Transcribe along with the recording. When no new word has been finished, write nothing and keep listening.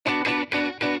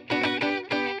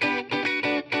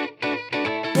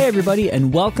Hey everybody,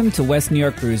 and welcome to West New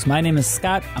York Brews. My name is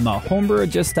Scott. I'm a homebrewer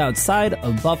just outside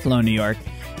of Buffalo, New York.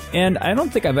 And I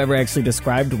don't think I've ever actually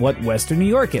described what Western New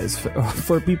York is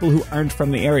for people who aren't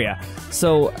from the area.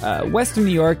 So Western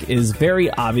New York is very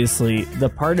obviously the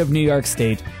part of New York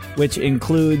State which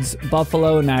includes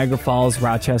Buffalo, Niagara Falls,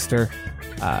 Rochester.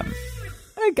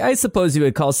 I suppose you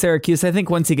would call Syracuse. I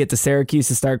think once you get to Syracuse,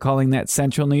 you start calling that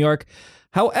Central New York.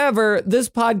 However, this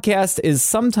podcast is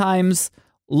sometimes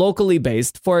locally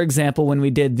based. For example, when we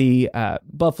did the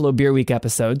Buffalo Beer Week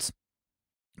episodes.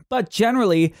 But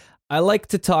generally, I like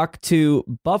to talk to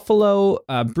Buffalo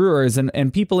brewers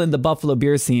and people in the Buffalo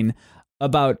beer scene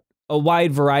about a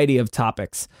wide variety of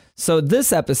topics. So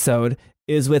this episode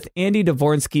is with Andy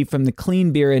Dvornsky from the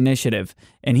Clean Beer Initiative,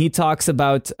 and he talks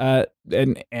about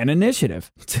an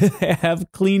initiative to have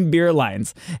clean beer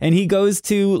lines. And he goes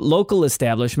to local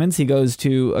establishments, he goes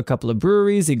to a couple of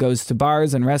breweries, he goes to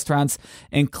bars and restaurants,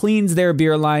 and cleans their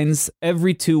beer lines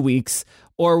every 2 weeks,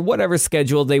 or whatever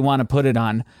schedule they want to put it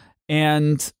on,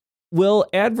 and will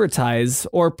advertise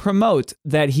or promote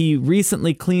that he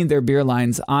recently cleaned their beer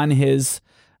lines on his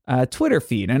Twitter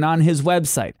feed and on his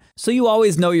website. So you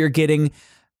always know you're getting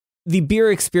the beer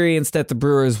experience that the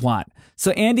brewers want.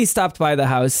 So Andy stopped by the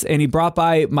house and he brought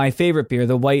by my favorite beer,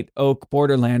 the White Oak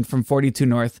Borderland from 42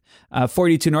 North.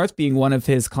 42 North being one of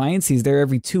his clients. He's there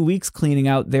every 2 weeks cleaning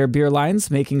out their beer lines,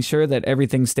 making sure that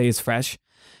everything stays fresh.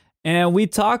 And we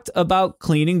talked about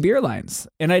cleaning beer lines.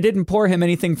 And I didn't pour him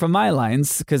anything from my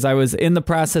lines because I was in the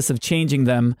process of changing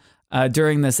them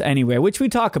during this anyway, which we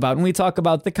talk about. And we talk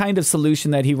about the kind of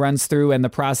solution that he runs through and the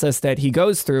process that he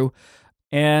goes through.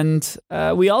 And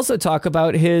we also talk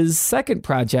about his second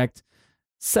project,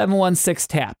 716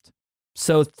 Tapped.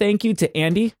 So thank you to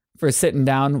Andy for sitting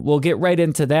down. We'll get right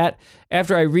into that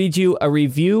after I read you a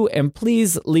review. And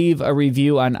please leave a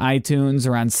review on iTunes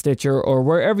or on Stitcher or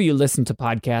wherever you listen to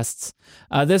podcasts.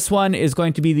 This one is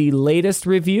going to be the latest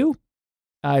review.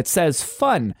 It says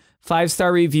fun.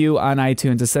 5-star review on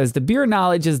iTunes. It says the beer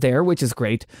knowledge is there, which is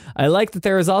great. I like that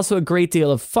there is also a great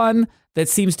deal of fun that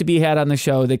seems to be had on the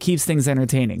show that keeps things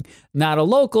entertaining. Not a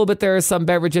local, but there are some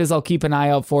beverages I'll keep an eye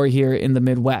out for here in the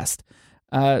Midwest.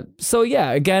 So yeah,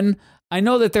 again, I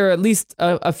know that there are at least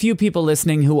a few people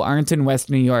listening who aren't in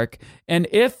Western New York. And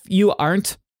if you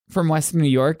aren't from Western New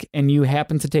York and you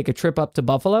happen to take a trip up to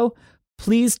Buffalo,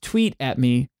 please tweet at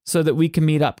me so that we can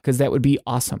meet up, because that would be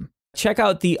awesome. Check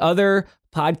out the other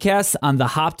podcasts on the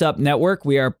Hopped Up Network.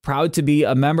 We are proud to be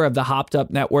a member of the Hopped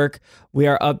Up Network. We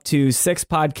are up to 6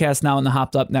 podcasts now in the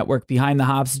Hopped Up Network: Behind the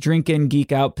Hops, Drink In,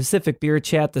 Geek Out, Pacific Beer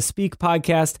Chat, the Speak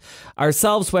Podcast,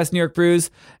 ourselves, West New York Brews,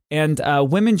 and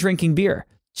Women Drinking Beer.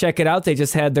 Check it out. They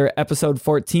just had their episode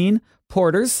 14,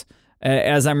 Porters,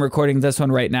 as I'm recording this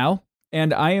one right now.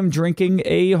 And I am drinking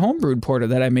a homebrewed porter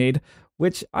that I made,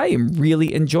 which I am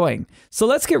really enjoying. So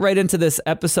let's get right into this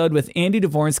episode with Andy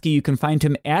Dvornsky. You can find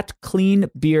him at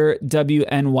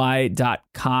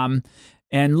cleanbeerwny.com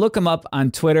and look him up on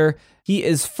Twitter. He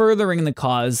is furthering the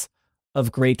cause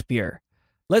of great beer.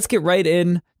 Let's get right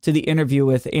in to the interview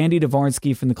with Andy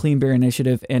Dvornsky from the Clean Beer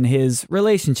Initiative and his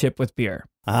relationship with beer.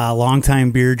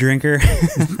 Longtime beer drinker.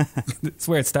 That's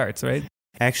where it starts, right?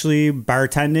 Actually,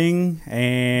 bartending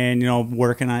and,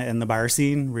 working in the bar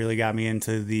scene really got me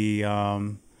into the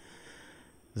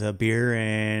beer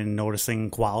and noticing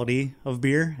quality of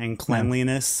beer and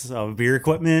cleanliness of beer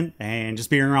equipment and just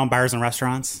being around bars and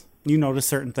restaurants. You notice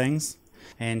certain things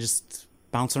and just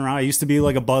bouncing around. I used to be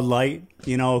like a Bud Light,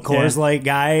 Coors Light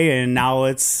guy, and now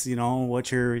it's,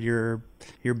 what's your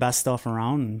best stuff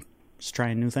around and just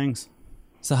trying new things.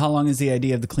 So how long has the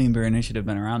idea of the Clean Beer Initiative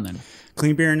been around then?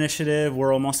 Clean Beer Initiative,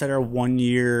 we're almost at our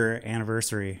 1-year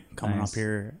anniversary coming up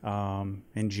here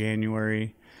in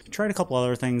January. Tried a couple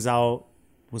other things out.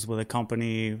 Was with a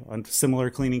company, a similar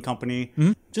cleaning company.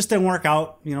 Mm-hmm. Just didn't work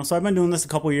out, So I've been doing this a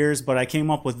couple years, but I came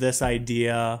up with this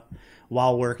idea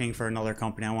while working for another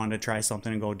company. I wanted to try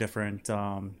something and go different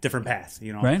path,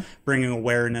 right? Bringing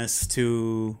awareness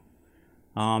to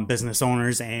business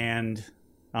owners and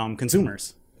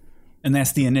consumers. And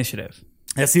that's the initiative.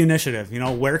 That's the initiative.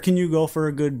 Where can you go for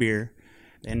a good beer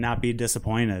and not be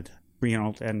disappointed?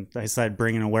 And I said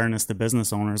bringing awareness to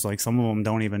business owners, like some of them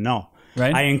don't even know.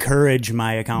 Right. I encourage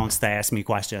my accounts to ask me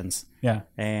questions. Yeah.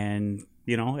 And,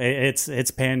 it's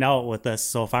panned out with this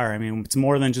so far. I mean, it's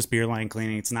more than just beer line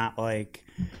cleaning. It's not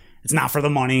for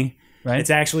the money. Right. It's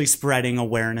actually spreading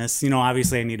awareness.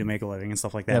 Obviously I need to make a living and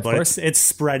stuff like that. Yeah, but it's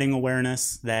spreading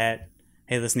awareness that,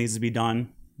 hey, this needs to be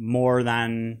done more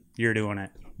than you're doing it.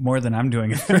 More than I'm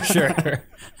doing it, for sure.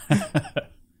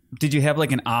 Did you have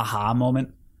like an aha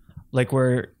moment? Like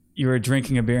where you were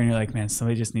drinking a beer and you're like, man,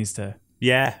 somebody just needs to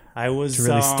Yeah, I was to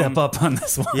really step up on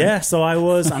this one. Yeah, so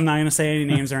I'm not gonna say any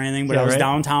names or anything, but Yeah, I was right.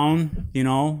 downtown.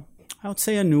 I would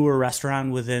say a newer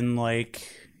restaurant within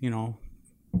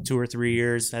 2 or 3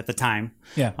 years at the time.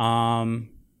 Yeah.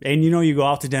 And you go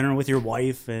out to dinner with your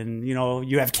wife, and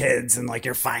you have kids, and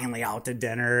you're finally out to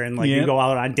dinner, and you Yep. go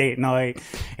out on date night,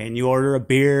 and you order a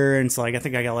beer, and so I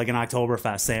think I got an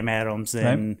Oktoberfest Sam Adams,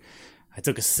 and I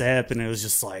took a sip, and it was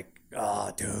just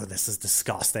oh, dude, this is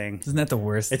disgusting. Isn't that the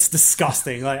worst? It's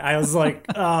disgusting. I was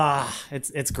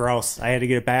it's gross. I had to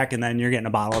get it back, and then you're getting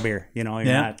a bottle of beer. You're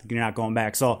not going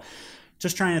back. So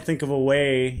just trying to think of a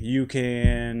way you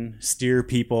can steer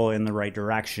people in the right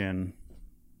direction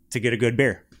to get a good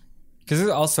beer. Because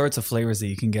there's all sorts of flavors that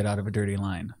you can get out of a dirty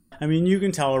line. I mean, you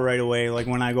can tell right away.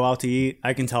 When I go out to eat,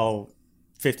 I can tell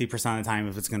 50% of the time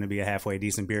if it's going to be a halfway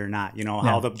decent beer or not.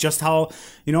 How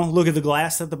look at the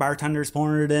glass that the bartender's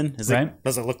pouring it in.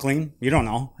 Does it look clean? You don't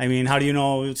know. I mean, how do you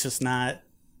know it's just not?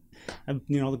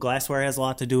 The glassware has a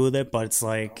lot to do with it, but it's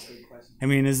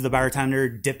is the bartender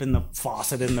dipping the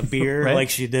faucet in the beer Right. like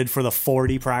she did for the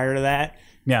 40 prior to that?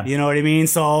 Yeah. You know what I mean?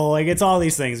 So it's all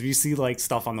these things. If you see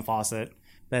stuff on the faucet,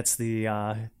 that's the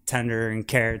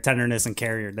tenderness and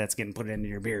carrier that's getting put into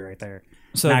your beer right there.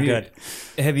 So not good.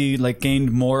 Have you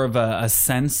gained more of a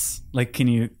sense? Can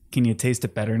you taste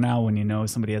it better now when you know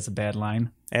somebody has a bad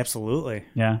line? Absolutely.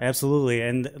 Yeah. Absolutely.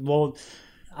 And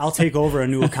I'll take over a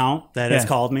new account that has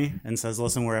called me and says,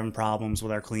 listen, we're having problems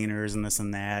with our cleaners and this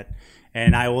and that.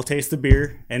 And I will taste the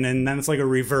beer. And then it's like a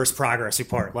reverse progress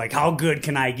report. How good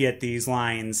can I get these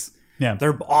lines? Yeah.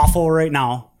 They're awful right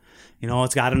now.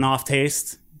 It's got an off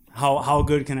taste. How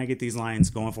good can I get these lines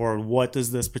going forward? What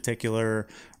does this particular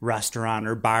restaurant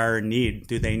or bar need?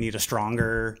 Do they need a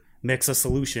stronger mix of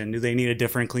solution? Do they need a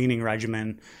different cleaning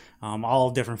regimen?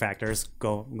 All different factors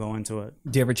go into it.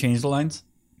 Do you ever change the lines?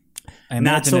 I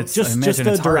Not so. it's Just it's the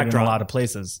hard direct in draw. a lot of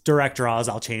places. Direct draws,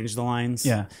 I'll change the lines.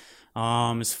 Yeah.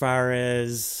 As far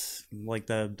as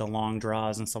the long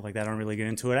draws and stuff like that, I don't really get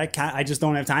into it. I just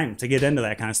don't have time to get into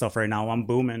that kind of stuff right now. I'm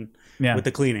booming with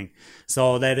the cleaning.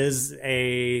 So that is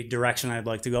a direction I'd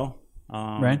like to go.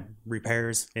 Right.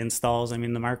 Repairs, installs. The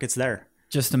market's there.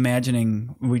 Just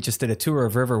imagining, we just did a tour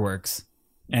of Riverworks,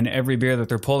 and every beer that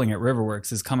they're pulling at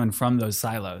Riverworks is coming from those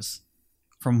silos,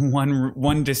 from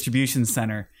one distribution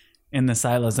center in the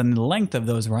silos, and the length of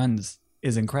those runs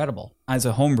is incredible. As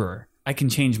a home brewer, I can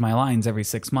change my lines every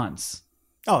 6 months.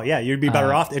 Oh yeah, you'd be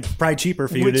better off. It's probably cheaper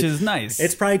for you. Which is nice.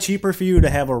 It's probably cheaper for you to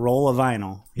have a roll of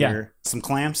vinyl Yeah. here, some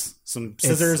clamps, some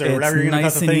scissors, or whatever it's you're going to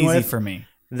nice cut the and thing easy with, for me.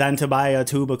 than to buy a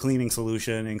tube of cleaning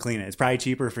solution and clean it. It's probably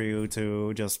cheaper for you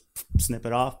to just snip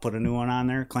it off, put a new one on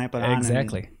there, clamp it on,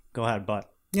 Exactly. and go ahead.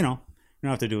 But you don't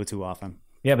have to do it too often.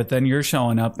 Yeah, but then you're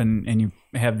showing up and you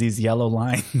have these yellow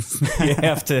lines. You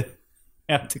have to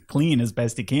clean as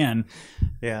best you can.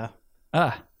 Yeah.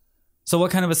 So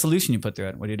what kind of a solution you put through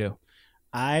it? What do you do?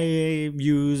 I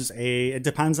use it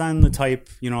depends on the type.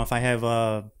 If I have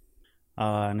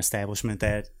an establishment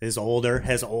that is older,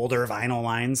 has older vinyl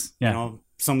lines,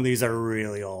 some of these are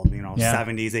really old,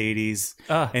 70s, 80s.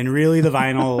 And really the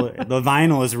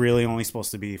vinyl is really only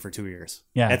supposed to be for 2 years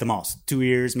at the most. 2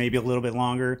 years, maybe a little bit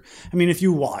longer. If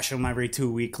you wash them every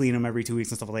 2 weeks, clean them every 2 weeks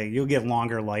and stuff like that, you'll get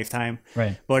longer lifetime.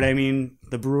 Right. But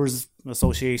the Brewers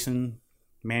Association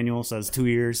manual says 2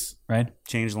 years. Right.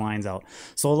 Change the lines out.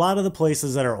 So a lot of the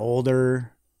places that are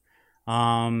older,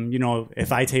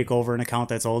 if I take over an account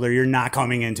that's older, you're not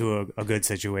coming into a good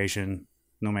situation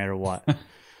no matter what.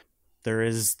 There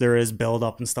is build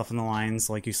up and stuff in the lines,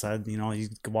 like you said. You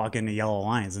walk into yellow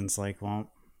lines and it's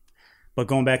but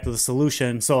going back to the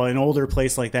solution, so an older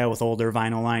place like that with older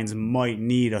vinyl lines might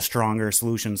need a stronger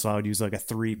solution. So I would use a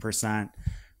 3%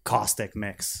 caustic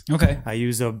mix. Okay. I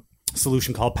use a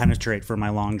solution called Penetrate for my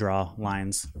long draw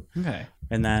lines. Okay.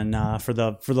 And then for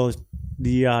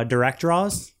the direct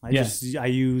draws, I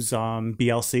use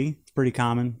BLC. It's pretty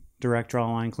common direct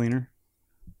draw line cleaner.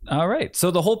 All right.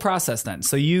 So the whole process then.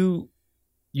 So you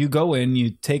go in, you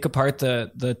take apart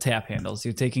the tap handles.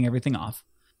 You're taking everything off.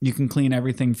 You can clean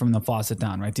everything from the faucet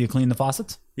down, right? Do you clean the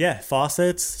faucets? Yeah,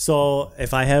 faucets. So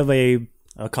if I have a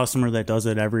customer that does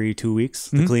it every 2 weeks,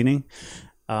 the cleaning,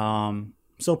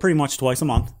 so pretty much twice a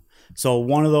month. So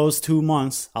one of those 2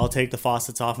 months, I'll take the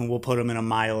faucets off and we'll put them in a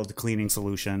mild cleaning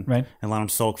solution, right, and let them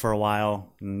soak for a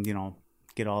while, and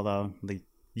get all the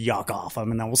yuck off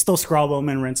them, and then we'll still scrub them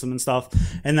and rinse them and stuff.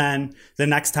 And then the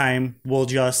next time we'll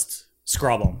just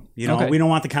scrub them. Okay. We don't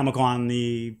want the chemical on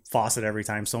the faucet every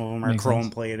time. Some of them are Makes chrome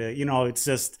sense. plated. It's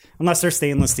just, unless they're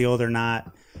stainless steel, they're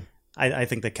not. I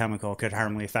think the chemical could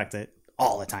harmfully affect it.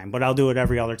 all the time, but I'll do it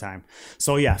every other time.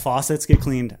 So yeah, faucets get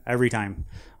cleaned every time.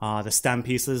 The stem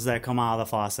pieces that come out of the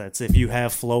faucets. If you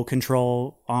have flow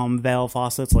control valve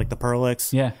faucets like the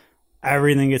Perlix, Yeah.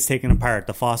 everything gets taken apart.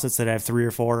 The faucets that have 3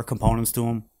 or 4 components to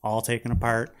them, all taken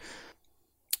apart.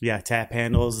 Yeah, tap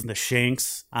handles, the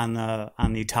shanks on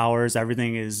the towers,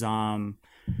 everything is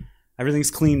everything's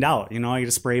cleaned out. You know, I get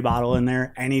a spray bottle in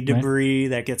there. Any debris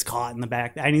that gets caught in the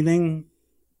back, anything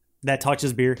that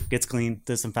touches beer gets cleaned,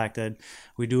 disinfected.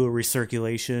 We do a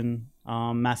recirculation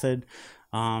method.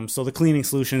 So the cleaning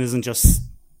solution isn't just,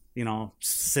 you know,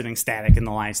 sitting static in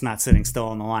the line. It's not sitting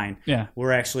still in the line. Yeah.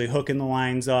 We're actually hooking the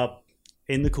lines up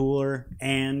in the cooler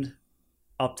and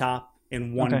up top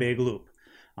in one big loop.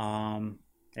 And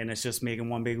it's just making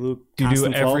one big loop. Do you do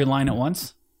constant every flow. line at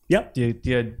once? Yep. Do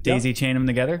you daisy chain them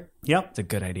together? Yep. It's a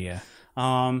good idea.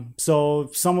 So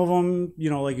some of them, you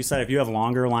know, like you said, if you have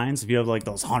longer lines, if you have like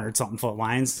those 100-something foot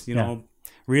lines, you know,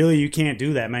 really you can't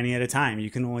do that many at a time. You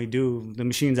can only do, the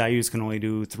machines I use can only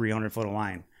do 300 foot of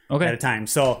line at a time.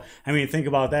 So, I mean, think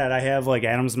about that. I have like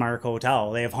Adams Mark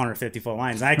Hotel. They have 150 foot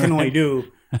lines. I can only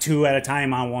do 2 at a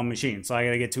time on one machine. So I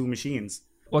got to get 2 machines.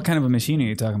 What kind of a machine are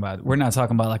you talking about? We're not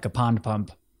talking about like a pond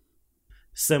pump.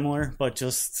 Similar, but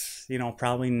just, you know,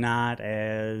 probably not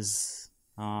as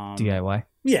DIY.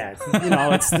 Yeah, you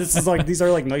know, these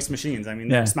are like nice machines. I mean,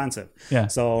 they're expensive. Yeah.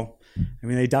 So, I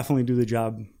mean, they definitely do the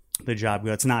job good.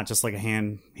 It's not just like a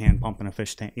hand pump in a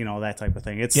fish tank, you know, that type of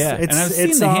thing. And I've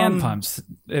seen the hand pumps.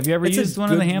 Have you ever used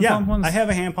one of the hand pump ones? I have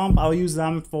a hand pump. I'll use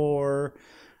them for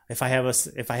if I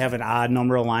have an odd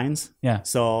number of lines. Yeah.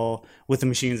 So with the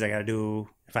machines, I got to do.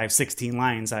 If I have 16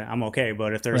 lines, I'm okay.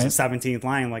 But if there's a 17th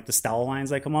line, like the Stella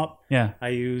lines that come up, I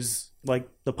use like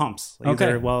the pumps.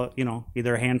 Either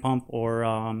a hand pump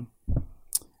or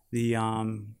the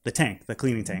tank, the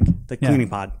cleaning tank, the cleaning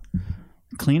pod.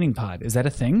 Cleaning pod, is that a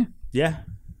thing? Yeah.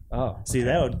 Oh, see,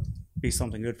 that would be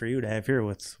something good for you to have here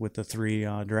with the 3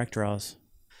 direct draws.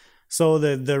 So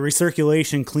the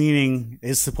recirculation cleaning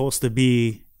is supposed to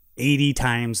be 80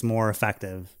 times more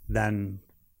effective than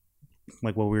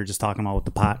like what we were just talking about with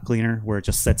the pot cleaner, where it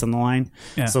just sits on the line.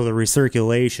 Yeah. So the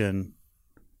recirculation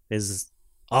is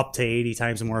up to 80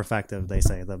 times more effective, they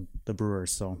say, the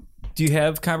brewers. So do you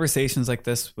have conversations like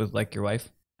this with like your wife?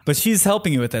 But she's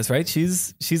helping you with this, right?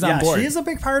 She's on board. She is a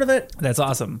big part of it. That's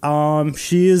awesome.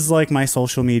 She is like my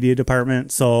social media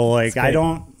department. So like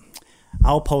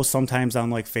I'll post sometimes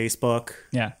on like Facebook.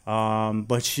 Yeah.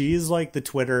 But she's like the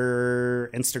Twitter,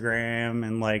 Instagram,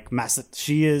 and like message.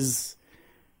 She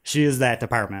is that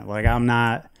department. Like I'm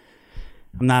not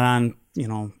on, you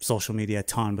know, social media a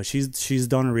ton, but she's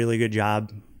done a really good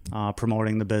job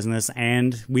promoting the business,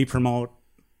 and we promote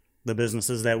the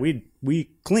businesses that we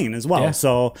clean as well. Yeah.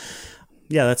 So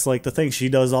yeah, that's like the thing. She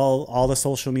does all the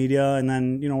social media, and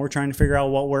then, you know, we're trying to figure out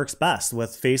what works best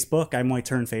with Facebook. I might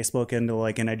turn Facebook into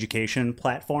like an education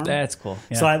platform. That's cool.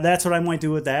 Yeah. So that's what I might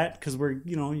do with that, because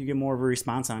you know, you get more of a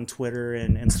response on Twitter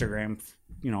and Instagram,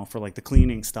 you know, for like the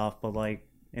cleaning stuff, but like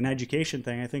an education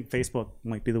thing, I think Facebook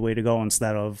might be the way to go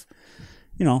instead of,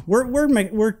 you know,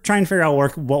 we're trying to figure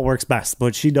out what works best.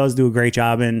 But she does do a great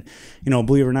job, and, you know,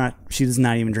 believe it or not, she does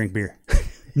not even drink beer.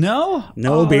 No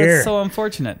beer. That's so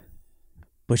unfortunate.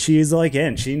 But she's like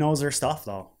she knows her stuff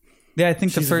though. Yeah, I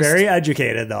think she's very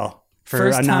educated though. For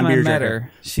a non-beer drinker. Met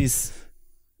her, she's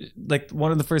like,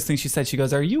 one of the first things she said, she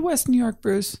goes, "Are you West New York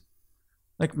Brews?"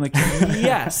 Like, I'm like,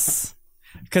 yes,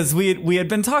 because we had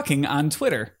been talking on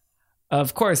Twitter.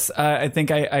 Of course, I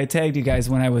think I tagged you guys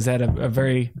when I was at a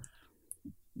very,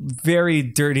 very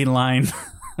dirty line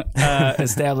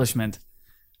establishment.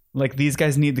 Like, these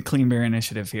guys need the Clean Beer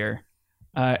Initiative here.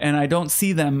 And I don't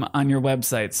see them on your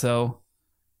website, so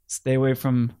stay away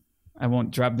from, I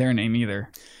won't drop their name either.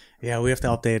 Yeah, we have to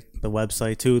update the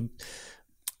website too.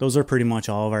 Those are pretty much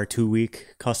all of our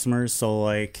 2-week customers. So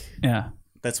like, yeah,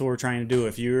 that's what we're trying to do.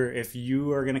 If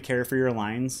you are going to care for your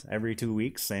lines every 2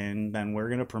 weeks, and then we're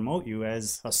going to promote you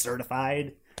as a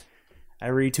certified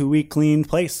every 2-week clean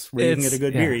place where you can get a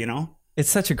good beer, you know? It's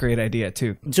such a great idea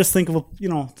too. Just think of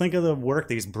the work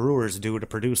these brewers do to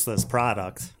produce this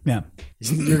product. Yeah.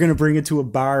 You're going to bring it to a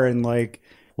bar in like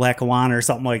Lackawanna or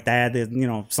something like that. You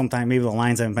know, sometime maybe the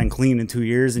lines haven't been cleaned in 2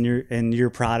 years, and your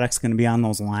product's going to be on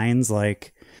those lines.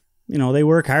 Like, you know, they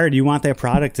work hard. You want that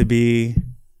product to be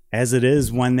as it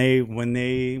is when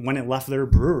it left their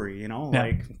brewery, you know,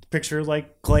 like picture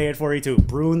like Clay at 42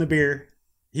 brewing the beer.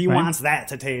 He wants that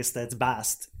to taste its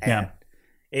best.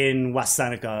 In West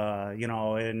Seneca, you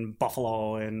know, in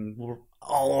Buffalo, and we're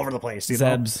all over the place.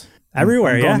 Zeb's.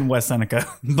 Everywhere, in West Seneca,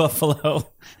 Buffalo.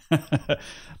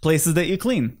 Places that you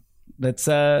clean. That's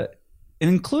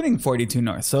including 42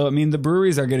 North. So, I mean, the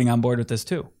breweries are getting on board with this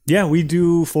too. Yeah, we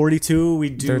do 42. We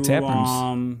do Their tap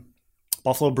rooms.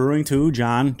 Buffalo Brewing too.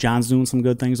 John's doing some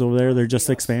good things over there. They're just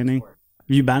expanding. Have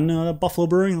you been to Buffalo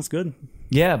Brewing? That's good.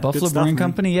 Yeah, Buffalo stuff, Brewing man.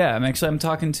 Company. Yeah, I'm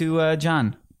talking to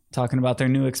John, talking about their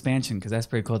new expansion, because that's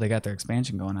pretty cool. They got their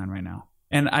expansion going on right now.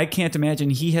 And I can't imagine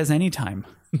he has any time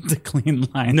to clean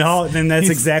lines. No, then that's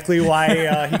exactly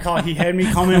why he had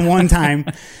me come in one time.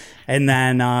 And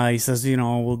then he says,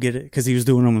 we'll get it, because he was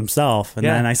doing them himself. And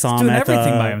then I saw him at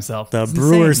everything by himself. the It's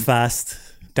Brewers insane. Fest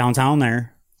downtown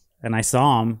there. And I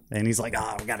saw him, and he's like,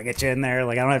 we got to get you in there.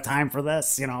 Like, I don't have time for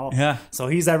this, Yeah. So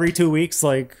he's every 2 weeks,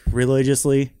 like,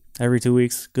 religiously, every 2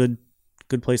 weeks. Good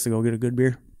place to go get a good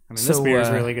beer. I mean, this So, beer is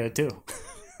really good, too.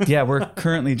 Yeah, we're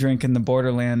currently drinking the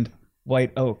Borderland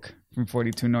White Oak from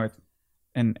 42 North.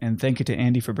 And thank you to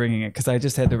Andy for bringing it, because I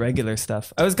just had the regular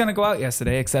stuff. I was going to go out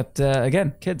yesterday, except,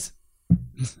 again, kids.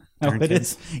 Darn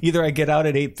kids. Either I get out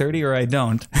at 8:30 or I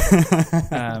don't.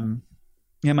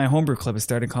 Yeah, my homebrew club has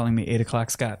started calling me 8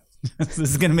 o'clock Scott. This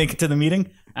is going to make it to the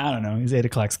meeting? I don't know. He's 8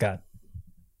 o'clock Scott.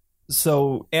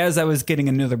 So as I was getting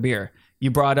another beer, you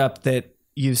brought up that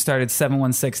you started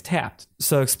 716 Tapped.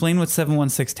 So explain what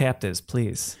 716 Tapped is,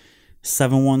 please.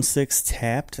 716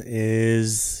 Tapped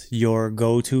is your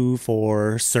go-to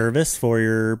for service for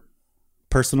your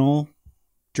personal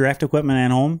draft equipment at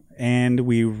home, and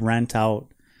we rent out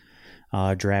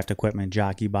draft equipment,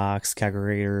 jockey box,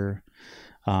 kegerator,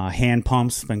 hand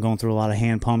pumps. Been going through a lot of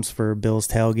hand pumps for Bill's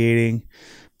tailgating,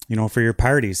 for your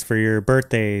parties, for your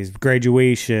birthdays,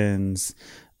 graduations,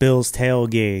 Bill's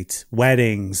tailgate,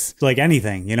 weddings, like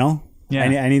anything, Yeah.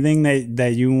 anything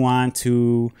that you want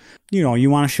to, you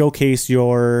want to showcase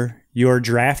your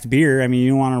draft beer. I mean,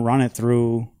 you want to run it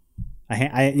through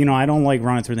I don't like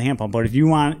running through the hand pump, but if you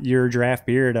want your draft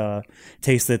beer to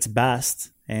taste its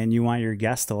best and you want your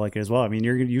guests to like it as well, I mean,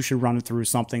 you should run it through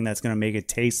something that's going to make it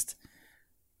taste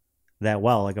that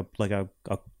well, like a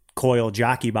coil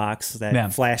jockey box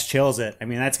that flash chills it. I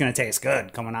mean, that's going to taste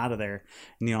good coming out of there.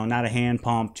 Not a hand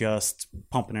pump, just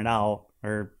pumping it out,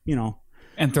 or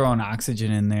And throwing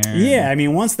oxygen in there. Yeah, I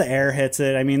mean, once the air hits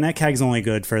it, I mean, that keg's only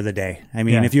good for the day. I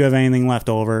mean, Yeah. if you have anything left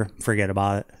over, forget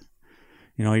about it.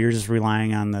 You're just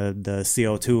relying on the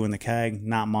CO2 in the keg,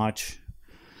 not much.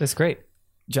 That's great.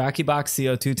 Jockey box,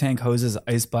 CO2 tank, hoses,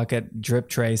 ice bucket, drip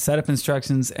tray, setup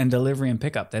instructions, and delivery and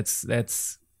pickup.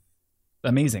 That's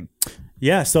amazing.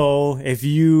 Yeah, so if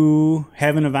you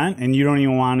have an event and you don't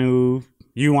even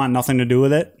you want nothing to do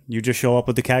with it, you just show up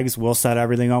with the kegs, we'll set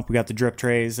everything up. We got the drip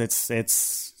trays.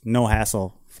 It's no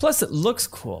hassle. Plus, it looks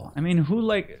cool. I mean, who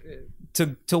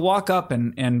to walk up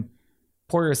and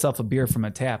pour yourself a beer from a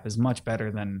tap is much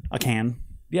better than A can.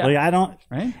 Yeah. Like, I don't,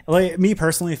 right. like, me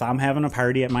personally, if I'm having a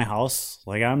party at my house,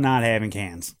 like, I'm not having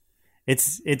cans.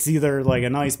 It's either like a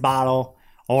nice bottle,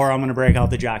 or I'm going to break out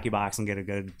the jockey box and get a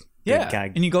good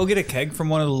keg. And you go get a keg from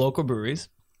one of the local breweries.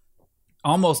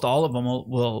 Almost all of them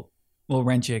will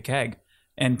rent you a keg,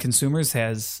 and Consumers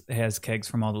has kegs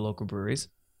from all the local breweries.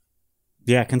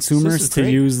 Yeah, Consumers, to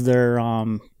great. use their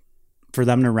for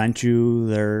them to rent you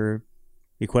their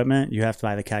equipment, you have to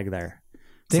buy the keg there.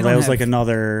 They So don't that was have- like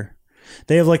another.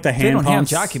 They have like the hand They don't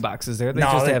pumps. have jockey boxes there. They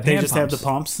No, just have they hand just pumps. have the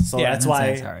pumps. So Yeah, that's that's why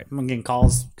nice. All right. I'm getting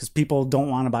calls, because people don't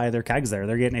want to buy their kegs there.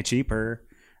 They're getting it cheaper,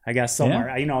 I guess, somewhere.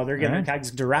 They're getting All their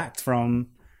kegs direct from.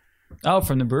 Oh,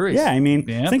 from the breweries. Yeah, I mean,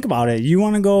 Yeah. think about it. You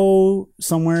want to go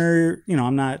somewhere,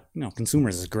 I'm not,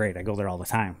 Consumers is great. I go there all the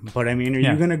time. But I mean, are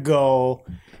Yeah. you going to go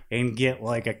and get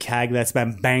like a keg that's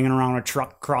been banging around a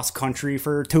truck cross country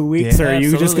for 2 weeks? Yeah, or are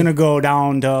you just absolutely. going to go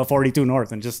down to 42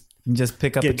 North and just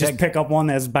Pick up a keg. just pick up one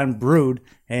that's been brewed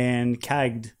and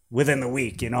kegged within the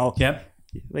week, Yep.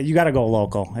 You got to go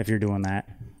local if you're doing that.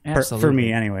 For Absolutely.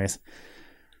 me, anyways.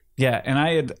 Yeah, and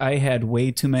I had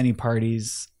way too many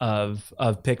parties of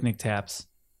picnic taps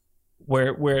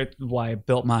where I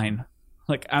built mine.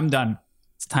 Like, I'm done.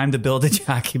 It's time to build a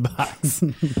jockey box.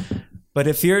 But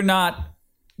if you're not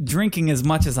drinking as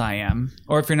much as I am,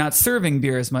 or if you're not serving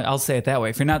beer as much, I'll say it that way.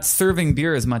 If you're not serving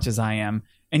beer as much as I am,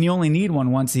 and you only need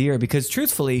one once a year, because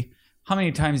truthfully, how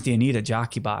many times do you need a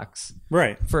jockey box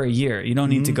Right. for a year? You don't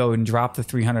need to go and drop the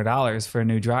 $300 for a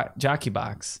new jockey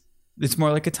box. It's more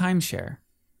like a timeshare.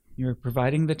 You're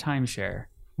providing the timeshare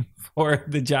for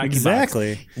the jockey box.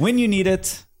 Exactly. When you need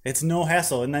it, It's no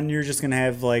hassle. And then you're just going to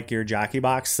have like your jockey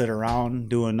box sit around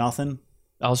doing nothing.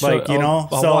 I'll show Like, I'll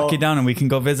so- walk you down and we can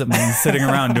go visit me sitting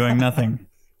around doing nothing.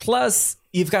 Plus,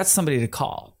 you've got somebody to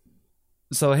call.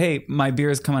 So, hey, my beer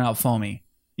is coming out foamy.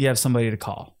 You have somebody to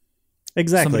call.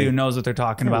 Exactly. Somebody who knows what they're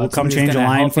talking about. We'll come Somebody's change a gonna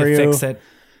line help for you. Fix it.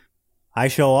 I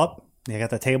show up. I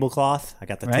got the tablecloth. I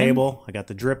got the Right. table. I got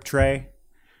the drip tray.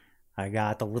 I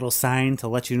got the little sign to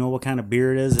let you know what kind of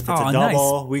beer it is. If it's a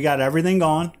double, nice. We got everything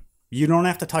going. You don't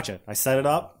have to touch it. I set it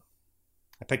up.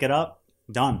 I pick it up.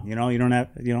 Done. You don't have,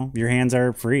 your hands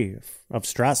are free of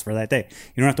stress for that day.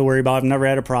 You don't have to worry about, I've never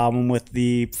had a problem with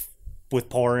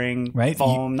pouring, right?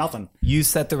 Foam, nothing. You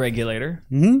set the regulator,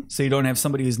 so you don't have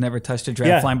somebody who's never touched a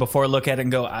draft line before look at it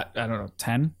and go, I don't know,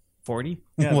 10, 40?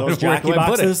 Yeah, those jockey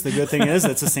boxes, the good thing is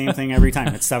it's the same thing every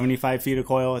time. It's 75 feet of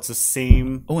coil. It's the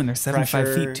same. Oh, and they're 75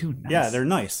 pressure. feet too. Nice. Yeah, they're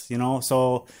nice, so.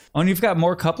 Oh, and you've got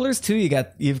more couplers too.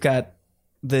 You've got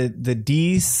the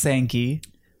D Sankey.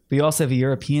 But you also have a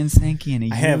European Sankey and a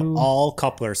U. I have all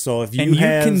couplers. So if you and you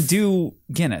can do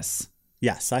Guinness.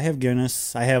 Yes, I have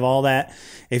Guinness. I have all that.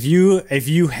 If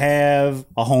you have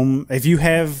a home, if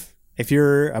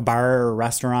you're a bar or a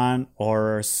restaurant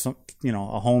or some,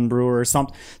 a home brewer or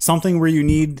something where you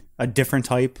need a different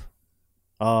type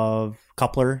of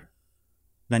coupler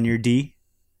than your D.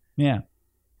 Yeah.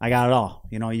 I got it all.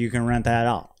 You can rent that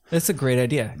out. That's a great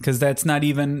idea because that's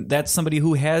somebody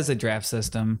who has a draft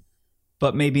system,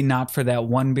 but maybe not for that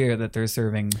one beer that they're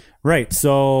serving. Right.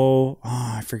 So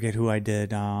I forget who I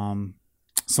did.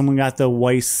 Someone got the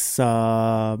Weiss,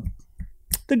 the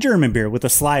German beer with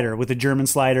the German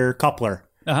slider coupler.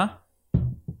 Uh-huh.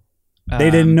 They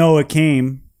didn't know it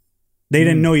came. They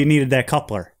didn't know you needed that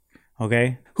coupler.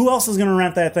 Okay. Who else is going to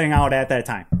rent that thing out at that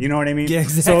time? You know what I mean? Yeah,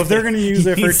 exactly. So if they're going to use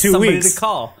it for 2 weeks, to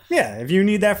call. Yeah. If you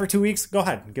need that for 2 weeks, go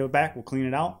ahead, give it back. We'll clean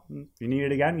it out. If you need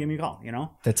it again, give me a call.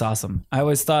 That's awesome. I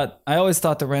always thought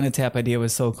the Rent-A-Tap idea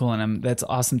was so cool, and that's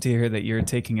awesome to hear that you're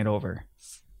taking it over.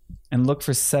 And look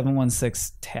for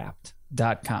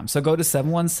 716tapped.com. So go to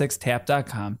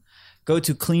 716tapped.com, go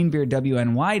to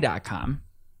cleanbeerwny.com,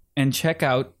 and check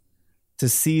out to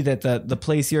see that the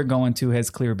place you're going to has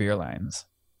clear beer lines.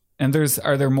 And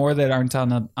are there more that aren't on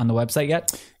the website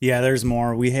yet? Yeah, there's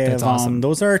more. We have That's awesome.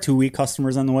 Those are our 2-week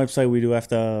customers on the website. We do have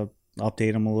to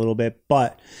update them a little bit,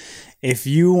 but if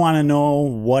you want to know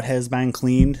what has been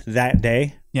cleaned that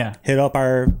day, hit up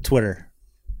our Twitter.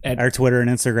 Our Twitter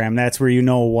and Instagram. That's where you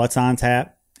know what's on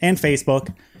tap. And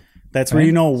Facebook. That's where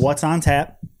you know what's on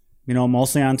tap.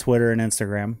 Mostly on Twitter and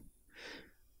Instagram.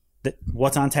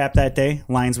 What's on tap that day?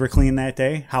 Lines were clean that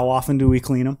day. How often do we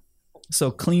clean them? So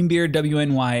Clean Beer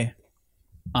WNY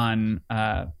on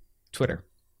Twitter.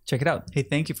 Check it out. Hey,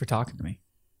 thank you for talking to me.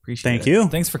 Appreciate it. Thank you.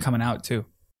 Thanks for coming out too.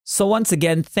 So once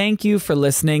again, thank you for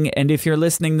listening. And if you're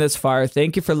listening this far,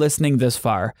 thank you for listening this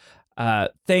far.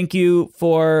 Thank you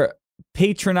for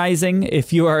patronizing.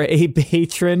 If you are a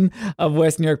patron of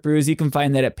West New York Brews, you can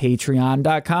find that at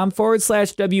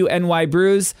patreon.com/WNY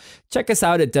Brews. Check us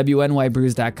out at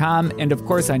WNYBrews.com and of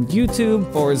course on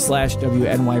YouTube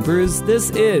 /WNY Brews. This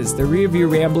is the Rearview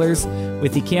Ramblers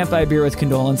with the Can't Buy Beer with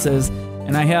Condolences.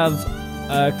 And I have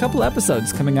a couple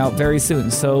episodes coming out very soon.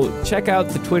 So check out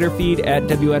the Twitter feed at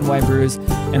WNY Brews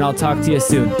and I'll talk to you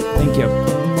soon. Thank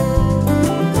you.